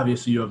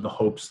 Obviously, you have the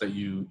hopes that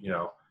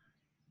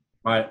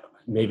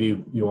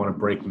maybe you want to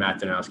break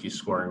Matt Danowski's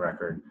scoring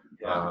record.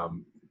 Yeah.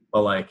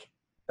 But like,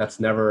 that's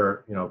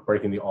never,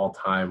 breaking the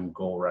all-time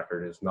goal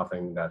record is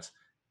nothing that's,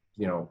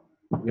 you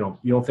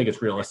don't think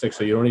it's realistic.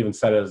 So you don't even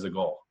set it as a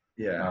goal.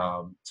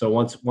 Yeah. So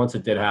once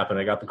it did happen,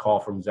 I got the call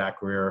from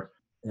Zach Greer,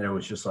 and it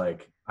was just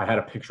like, I had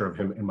a picture of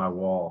him in my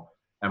wall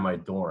at my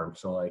dorm.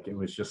 So like, it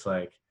was just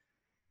like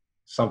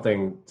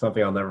something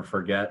I'll never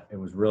forget. It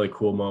was a really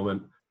cool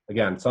moment.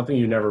 Again, something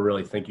you never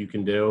really think you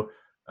can do.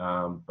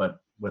 But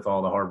with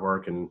all the hard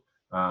work and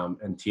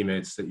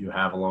teammates that you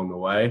have along the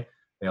way,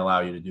 they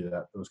allow you to do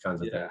those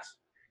kinds of things.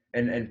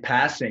 And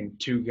passing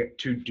two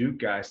Duke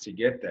guys to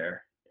get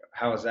there.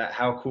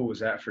 How cool was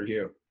that for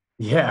you?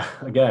 Yeah,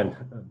 again,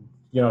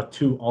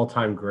 two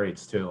all-time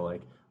greats too,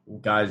 like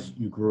guys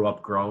you grew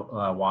up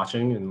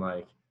watching, and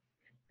like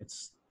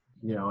it's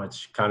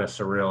kind of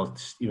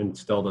surreal even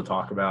still to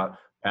talk about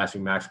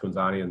passing Max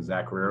Gonzani and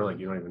Zach Greer. Like,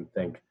 you don't even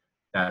think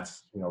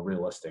that's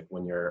realistic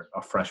when you're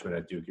a freshman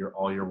at Duke.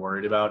 All you're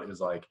worried about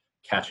is like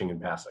catching and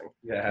passing.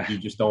 Yeah. Like, you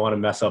just don't want to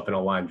mess up in a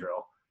line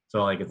drill.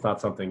 So like, it's not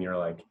something you're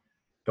like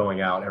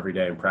going out every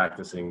day and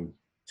practicing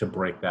to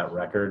break that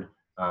record.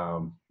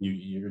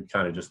 You're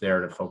kind of just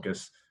there to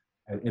focus.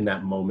 And in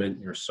that moment,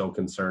 you're so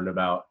concerned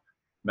about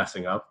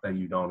messing up that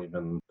you don't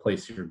even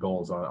place your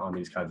goals on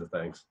these kinds of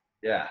things.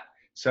 Yeah.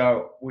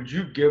 So would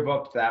you give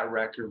up that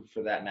record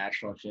for that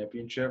national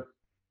championship?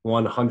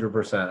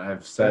 100%.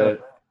 I've said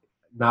it.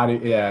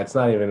 It's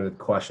not even a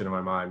question in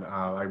my mind.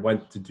 I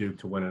went to Duke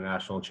to win a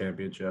national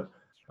championship.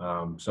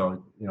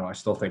 So, I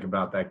still think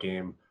about that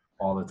game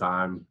all the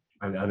time.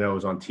 I know it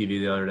was on TV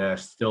the other day. I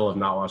still have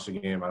not watched the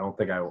game. I don't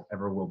think I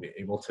ever will be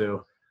able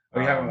to. Oh,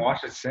 you haven't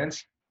watched it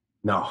since?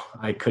 No,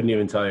 I couldn't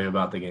even tell you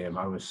about the game.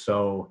 I was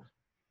so,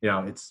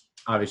 it's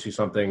obviously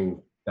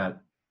something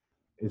that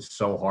is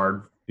so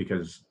hard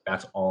because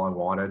that's all I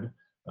wanted.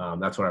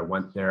 That's what I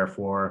went there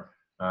for.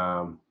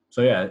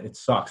 So yeah, it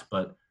sucks,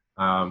 but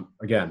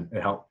again,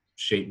 it helped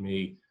shape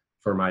me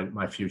for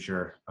my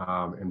future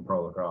in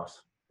pro lacrosse.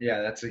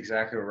 Yeah, that's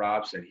exactly what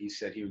Rob said. He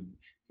said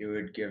he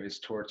would give his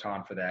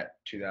torton for that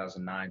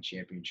 2009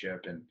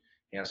 championship, and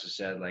he also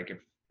said like if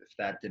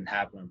that didn't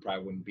happen, I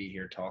probably wouldn't be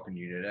here talking to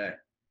you today.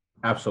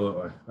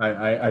 Absolutely,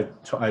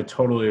 I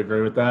totally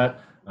agree with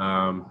that.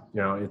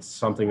 It's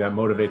something that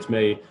motivates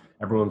me.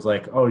 Everyone's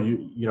like, oh,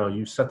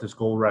 you set this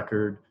goal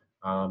record,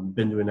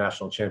 been to a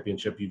national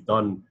championship, you've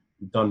done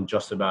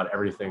just about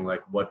everything.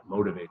 Like, what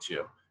motivates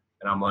you?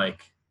 And I'm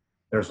like,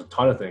 there's a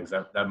ton of things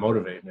that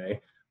motivate me.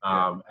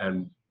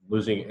 And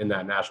losing in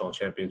that national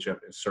championship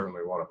is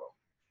certainly one of them.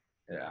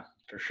 Yeah,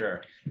 for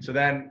sure. So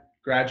then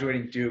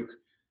graduating Duke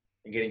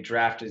and getting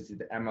drafted to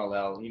the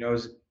MLL,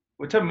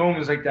 what type of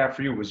moments like that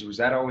for you? Was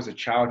that always a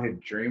childhood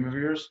dream of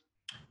yours?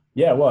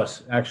 Yeah, it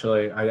was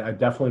actually. I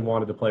definitely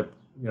wanted to play,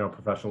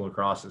 professional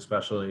lacrosse,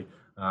 especially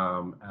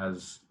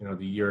as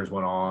the years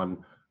went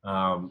on.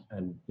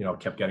 and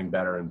kept getting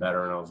better and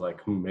better. And I was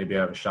like, maybe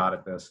I have a shot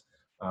at this.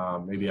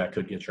 Maybe I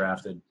could get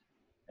drafted.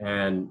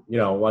 And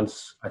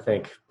once I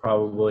think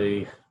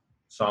probably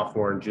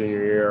sophomore and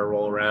junior year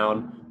roll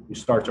around, you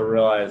start to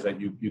realize that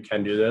you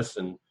can do this,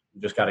 and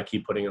you just got to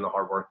keep putting in the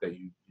hard work that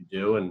you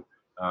do, and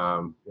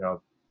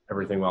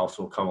everything else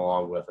will come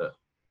along with it.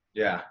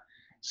 Yeah.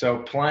 So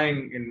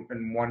playing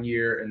in 1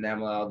 year in the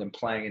MLL, then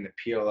playing in the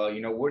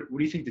PLL, what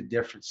do you think the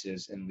difference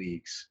is in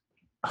leagues?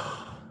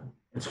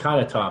 It's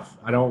kind of tough.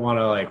 I don't want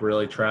to like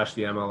really trash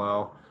the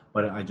MLL,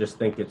 but I just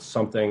think it's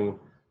something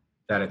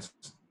that it's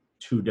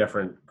two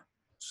different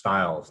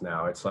styles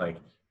now. It's like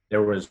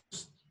there was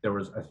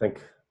I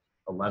think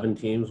 11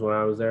 teams when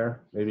I was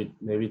there,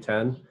 maybe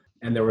 10,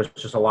 and there was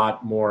just a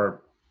lot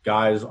more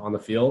guys on the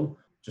field.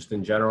 Just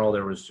in general,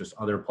 there was just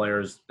other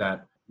players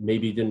that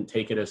maybe didn't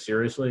take it as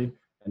seriously.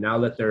 And now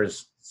that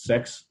there's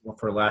 6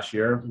 for last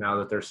year, now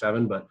that there's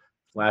 7, but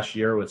last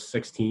year with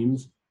 6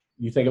 teams,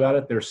 you think about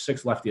it, there's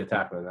 6 lefty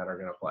attackmen that are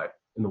going to play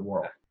in the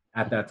world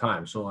at that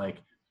time. So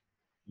like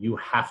you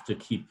have to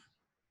keep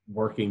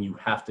working. You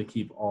have to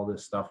keep all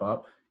this stuff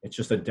up. It's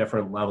just a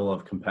different level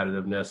of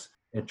competitiveness.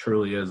 It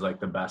truly is like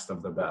the best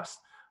of the best.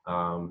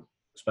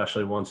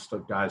 Especially once the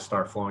guys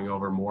start flowing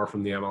over more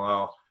from the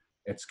MLL,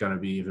 it's going to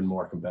be even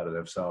more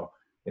competitive. So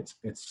it's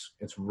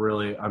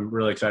really, I'm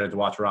really excited to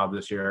watch Rob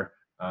this year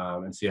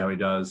and see how he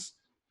does.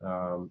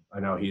 I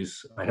know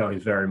he's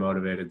very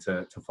motivated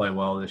to play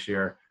well this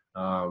year.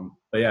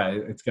 But yeah,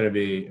 it's going to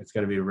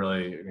be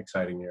really an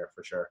exciting year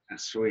for sure.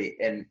 That's sweet.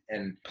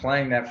 And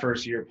playing that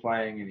first year,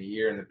 playing in a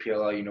year in the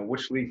PLL,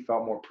 which league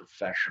felt more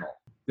professional?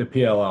 The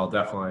PLL,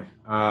 definitely.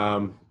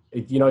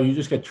 You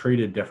just get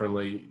treated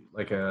differently.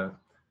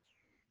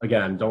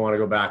 Again, don't want to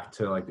go back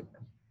to like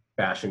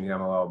bashing the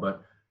MLL,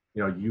 but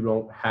you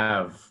don't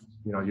have,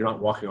 you're not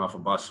walking off a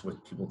bus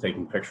with people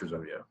taking pictures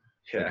of you.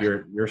 Yeah.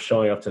 Like you're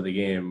showing up to the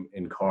game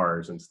in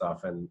cars and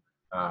stuff, and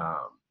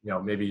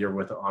maybe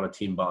you're on a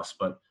team bus,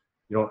 but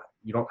you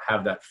don't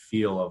have that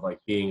feel of like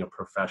being a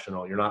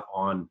professional. You're not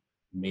on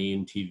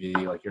main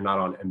TV, like you're not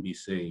on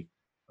NBC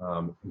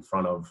in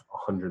front of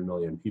 100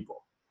 million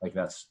people. Like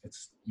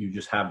you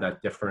just have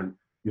that different.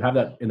 You have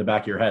that in the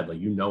back of your head, like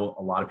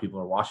a lot of people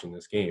are watching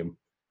this game,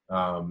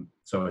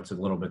 so it's a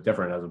little bit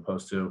different as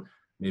opposed to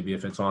maybe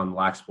if it's on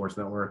Lax Sports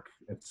Network,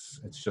 it's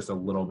just a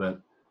little bit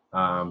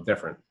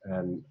different.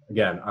 And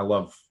again, I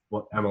love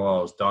what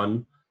MLL has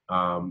done.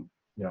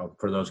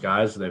 For those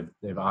guys,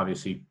 they've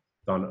obviously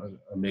done an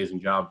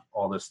amazing job,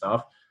 all this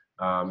stuff.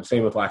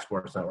 Same with Lax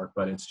Sports Network,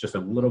 but it's just a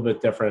little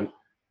bit different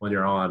when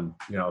you're on,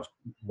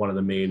 one of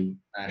the main,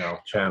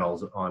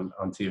 channels on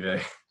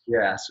TV.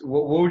 Yes.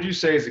 What would you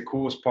say is the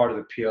coolest part of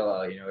the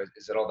PLL?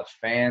 Is it all the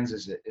fans?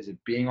 Is it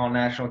being on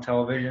national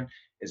television?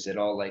 Is it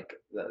all like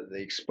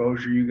the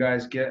exposure you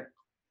guys get?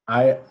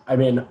 I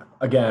mean,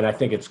 again, I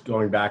think it's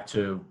going back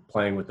to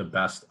playing with the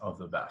best of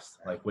the best.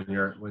 Like when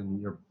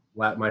you're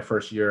my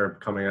first year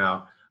coming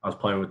out, I was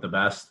playing with the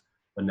best,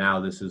 but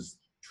now this is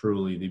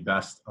truly the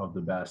best of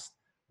the best.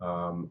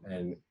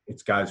 And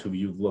it's guys who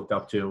you've looked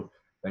up to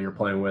that you're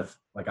playing with.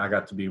 Like I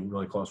got to be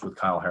really close with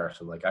Kyle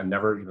Harrison. Like I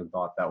never even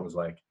thought that was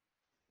like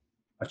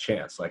a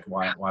chance. Like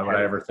why would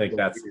I ever think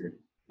that's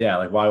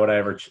like why would I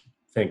ever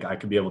think I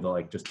could be able to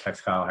like just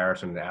text Kyle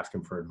Harrison and ask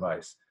him for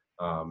advice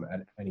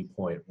at any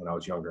point when I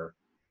was younger,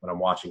 when I'm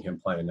watching him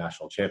play in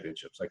national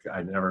championships. Like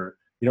you never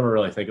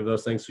really think of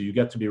those things. So you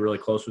get to be really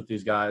close with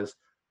these guys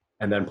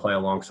and then play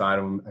alongside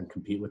them and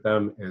compete with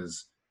them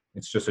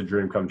it's just a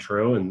dream come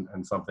true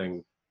and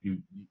something you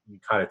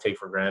kind of take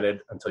for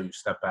granted until you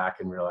step back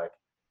and you're like,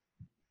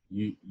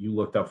 you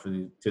looked up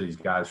to these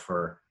guys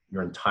for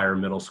your entire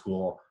middle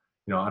school.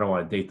 I don't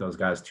want to date those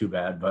guys too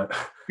bad, but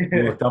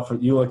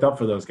you looked up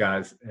for those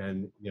guys,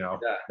 and now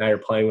you're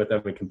playing with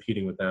them and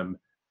competing with them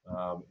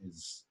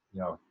is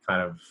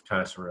kind of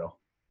surreal.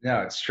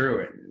 No, it's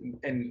true.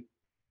 And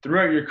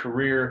throughout your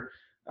career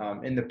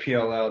in the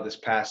PLL this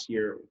past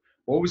year,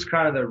 what was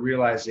kind of the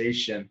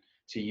realization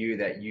to you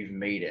that you've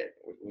made it?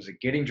 Was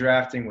it getting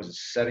drafting? Was it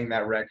setting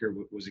that record?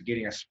 Was it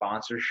getting a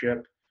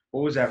sponsorship?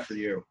 What was that for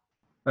you?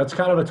 That's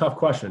kind of a tough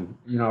question.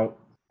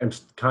 I'm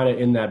kind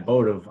of in that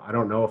boat of, I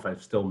don't know if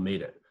I've still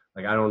made it.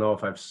 Like, I don't know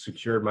if I've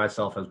secured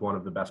myself as one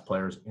of the best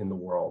players in the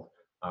world.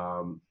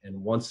 And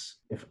once,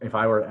 if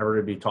I were ever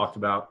to be talked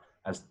about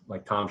as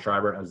like Tom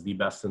Schreiber as the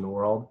best in the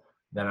world,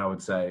 then I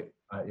would say,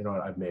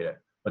 I've made it.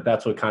 But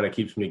that's what kind of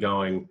keeps me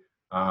going,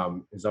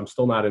 is I'm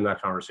still not in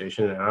that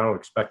conversation, and I don't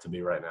expect to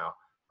be right now.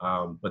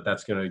 But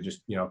that's going to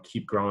just,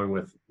 keep growing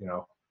with,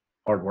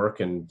 hard work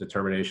and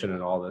determination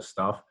and all this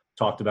stuff.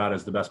 Talked about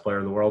as the best player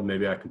in the world,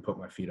 maybe I can put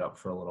my feet up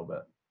for a little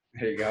bit.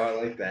 There you go. I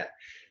like that.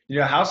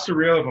 How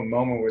surreal of a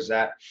moment was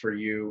that for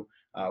you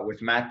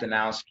with Matt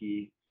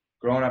Danowski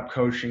growing up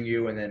coaching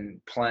you and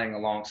then playing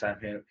alongside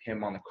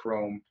him on the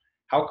Chrome?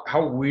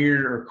 How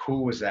weird or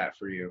cool was that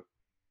for you?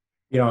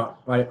 A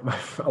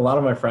lot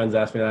of my friends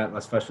ask me that,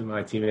 especially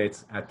my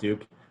teammates at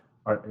Duke,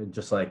 are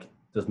just like,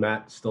 does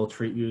Matt still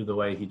treat you the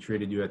way he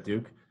treated you at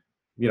Duke?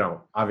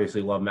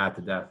 Obviously love Matt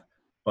to death.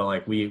 but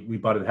like we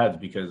butted heads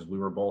because we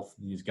were both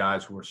these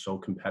guys who were so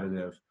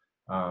competitive,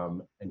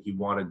 and he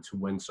wanted to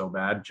win so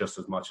bad just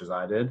as much as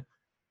I did,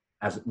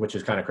 which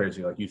is kind of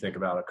crazy. Like you think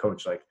about a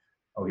coach like,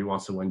 oh, he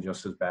wants to win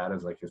just as bad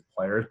as like his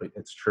players, but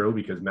it's true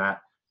because Matt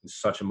is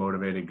such a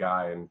motivated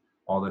guy and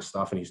all this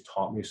stuff, and he's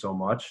taught me so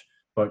much.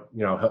 But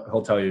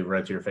he'll tell you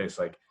right to your face,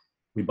 like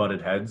we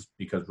butted heads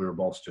because we were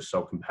both just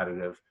so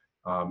competitive,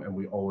 and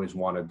we always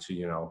wanted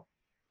to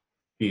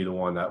be the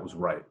one that was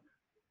right,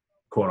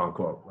 quote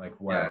unquote, like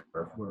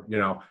whatever.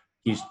 Yeah.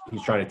 He's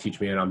trying to teach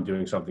me and I'm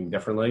doing something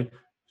differently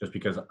just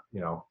because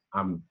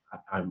I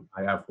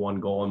have one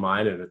goal in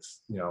mind, and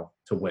it's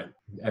to win.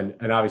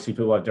 And obviously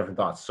people have different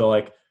thoughts. So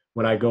like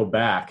when I go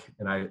back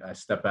and I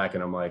step back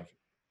and I'm like,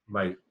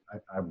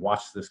 I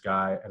watched this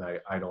guy and I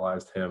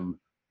idolized him,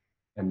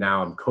 and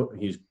now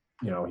he's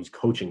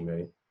coaching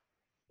me.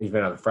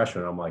 Even as a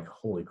freshman, I'm like,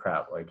 holy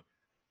crap! Like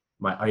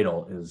my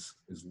idol is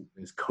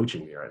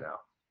coaching me right now.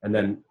 And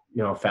then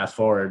fast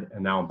forward,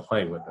 and now I'm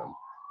playing with him.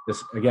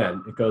 This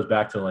again, it goes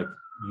back to like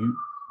you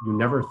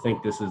never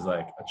think this is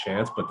like a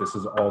chance, but this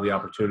is all the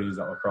opportunities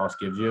that lacrosse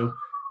gives you,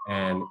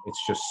 and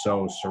it's just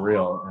so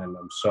surreal. And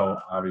I'm so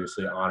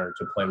obviously honored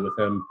to play with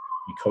him,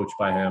 be coached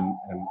by him,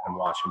 and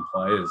watch him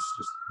play is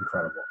just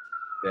incredible.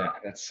 Yeah,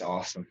 that's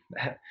awesome.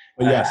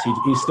 But yes,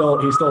 he still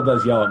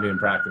does yell at me in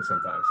practice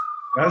sometimes.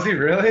 Does he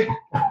really?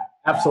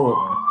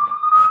 Absolutely.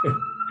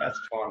 That's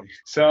funny.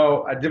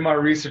 So I did my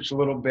research a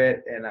little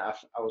bit, and I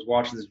was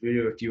watching this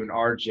video with you and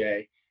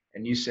RJ,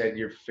 and you said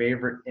your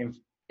favorite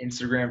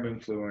Instagram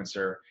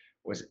influencer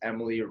was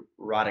Emily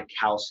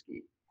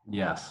Ratajkowski.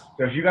 Yes.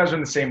 So if you guys were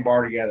in the same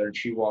bar together and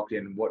she walked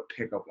in, what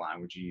pickup line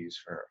would you use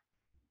for her?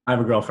 I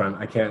have a girlfriend.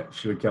 I can't.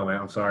 She would kill me.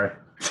 I'm sorry.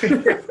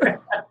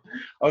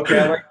 Okay,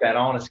 I like that.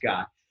 Honest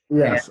guy.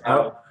 Yes,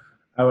 and,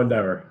 I would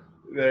never.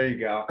 There you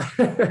go.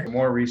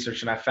 More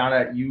research, and I found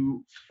out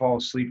you fall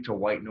asleep to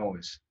white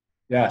noise.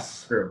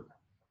 Yes. True.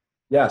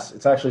 Yes,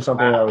 it's actually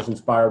something that I was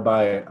inspired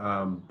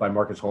by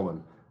Marcus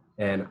Holman,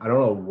 and I don't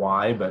know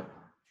why, but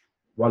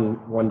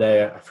one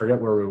day I forget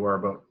where we were,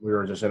 but we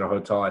were just in a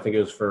hotel. I think it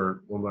was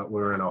for when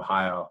we were in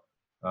Ohio,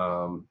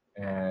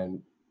 and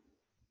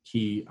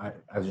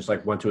I just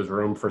like went to his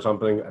room for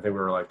something. I think we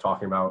were like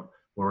talking about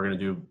what we're gonna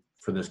do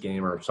for this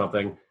game or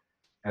something,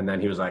 and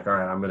then he was like, "All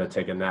right, I'm gonna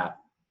take a nap,"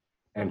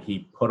 and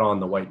he put on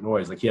the white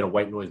noise. Like he had a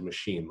white noise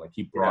machine. Like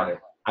he brought it.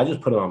 I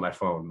just put it on my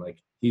phone. Like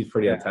he's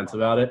pretty intense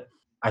about it.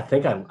 I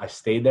think I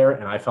stayed there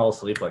and I fell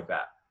asleep like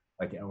that.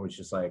 Like it was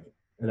just like,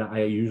 and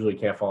I usually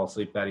can't fall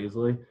asleep that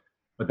easily.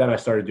 But then I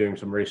started doing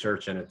some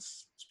research, and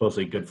it's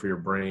supposedly good for your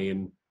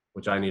brain,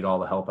 which I need all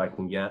the help I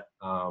can get.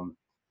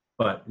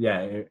 But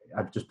yeah,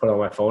 I just put it on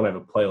my phone. I have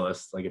a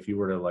playlist. Like if you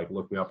were to like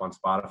look me up on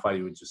Spotify,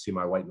 you would just see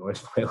my white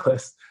noise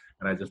playlist,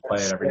 and I just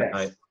play it every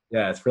night.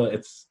 Yeah,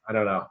 it's I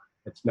don't know.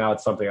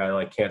 It's something I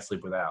like can't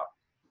sleep without.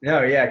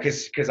 No, yeah,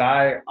 because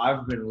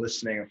I've been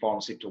listening and falling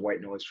asleep to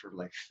white noise for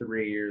like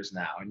 3 years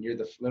now, and you're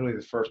literally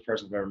the first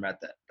person I've ever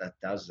met that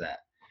does that.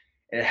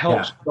 And it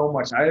helps so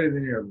much. I either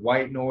hear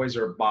white noise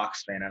or a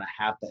box fan, and I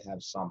have to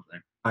have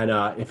something. I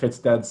know. If it's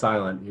dead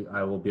silent,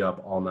 I will be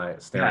up all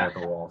night staring at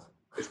the walls.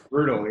 It's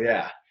brutal,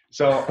 yeah.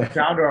 So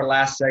down to our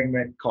last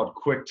segment called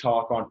Quick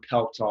Talk on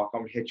Pelk Talk.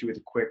 I'm going to hit you with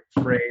a quick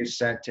phrase,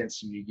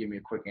 sentence, and you give me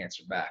a quick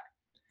answer back.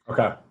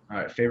 Okay. All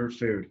right, favorite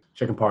food?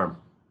 Chicken parm.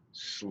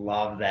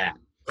 Love that.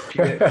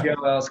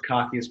 PLL's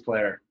cockiest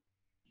player?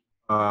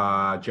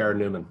 Jared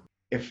Newman.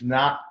 If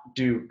not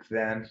Duke,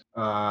 then?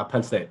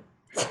 Penn State.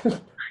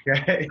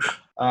 Okay.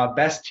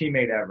 Best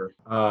teammate ever?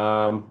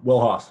 Will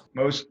Haas.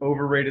 Most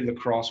overrated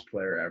lacrosse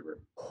player ever?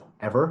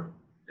 Ever?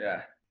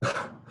 Yeah.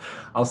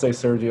 I'll say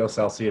Sergio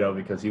Salcido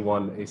because he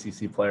won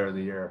ACC Player of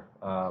the Year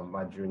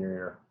my junior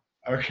year.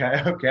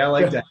 Okay, I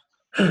like that.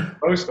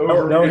 Most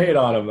overrated. No hate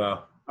on him, though.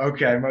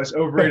 Okay, most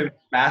overrated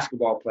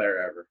basketball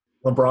player ever?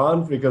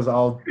 LeBron, because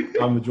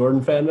I'm a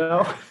Jordan fan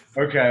now.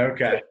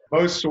 Okay.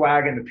 Most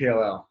swag in the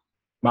PLL?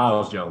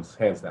 Miles Jones,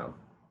 hands down.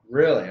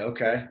 Really?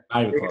 Okay.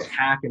 Biggest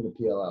hack in the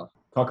PLL?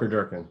 Tucker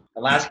Durkin.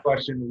 The last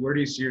question, where do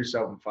you see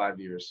yourself in 5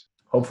 years?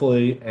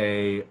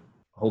 Hopefully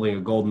holding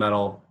a gold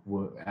medal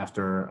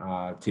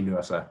after Team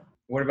USA.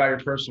 What about your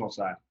personal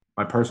side?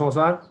 My personal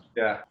side?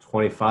 Yeah.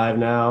 25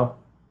 now.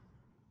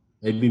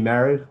 Maybe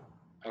married.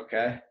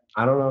 Okay.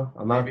 I don't know.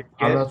 I'm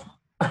not.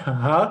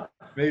 Huh?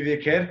 Maybe a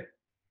kid?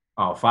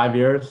 Oh, 5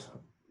 years?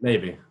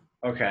 Maybe.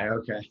 Okay.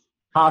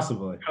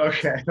 Possibly.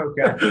 Okay.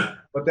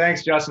 Well,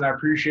 thanks, Justin. I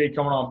appreciate you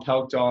coming on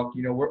Pelk Talk.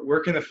 Where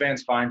can the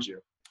fans find you?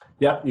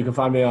 Yep, you can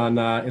find me on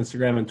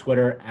Instagram and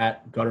Twitter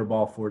at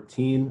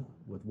Gutterball14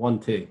 with 1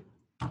 T.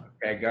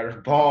 Okay,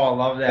 Gutterball. I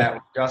love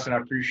that. Justin, I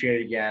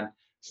appreciate it again.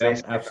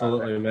 Yep,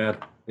 absolutely, man.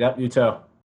 Yep, you too.